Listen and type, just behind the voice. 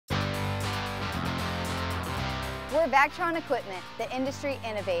We're Vac-Tron Equipment, the industry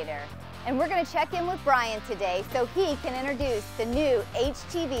innovator. And we're going to check in with Brian today so he can introduce the new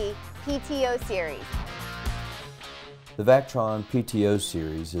HTV PTO series. The Vac-Tron PTO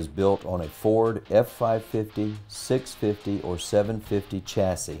series is built on a Ford F550, 650, or 750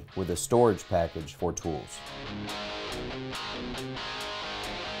 chassis with a storage package for tools.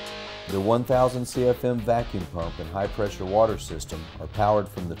 The 1000 CFM vacuum pump and high pressure water system are powered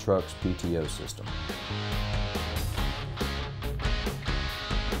from the truck's PTO system.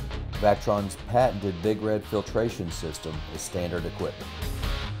 Vac-Tron's patented Big Red filtration system is standard equipment.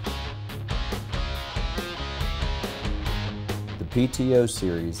 The PTO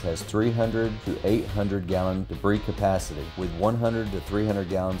series has 300 to 800 gallon debris capacity with 100 to 300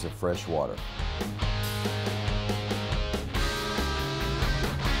 gallons of fresh water.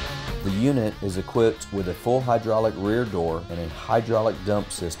 The unit is equipped with a full hydraulic rear door and a hydraulic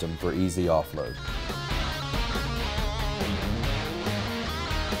dump system for easy offload.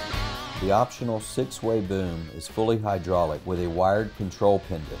 The optional 6-way boom is fully hydraulic with a wired control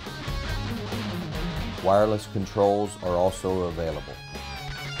pendant. Wireless controls are also available.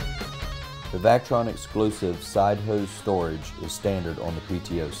 The Vac-Tron exclusive side hose storage is standard on the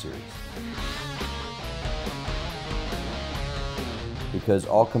PTO series. Because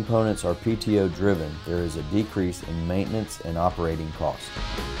all components are PTO driven, there is a decrease in maintenance and operating costs.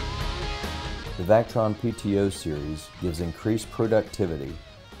 The Vac-Tron PTO series gives increased productivity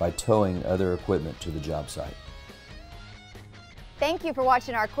by towing other equipment to the job site. Thank you for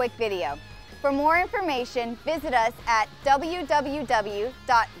watching our quick video. For more information, visit us at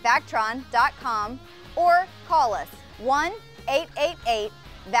www.vactron.com or call us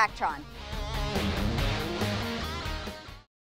 1-888-VAC-TRON.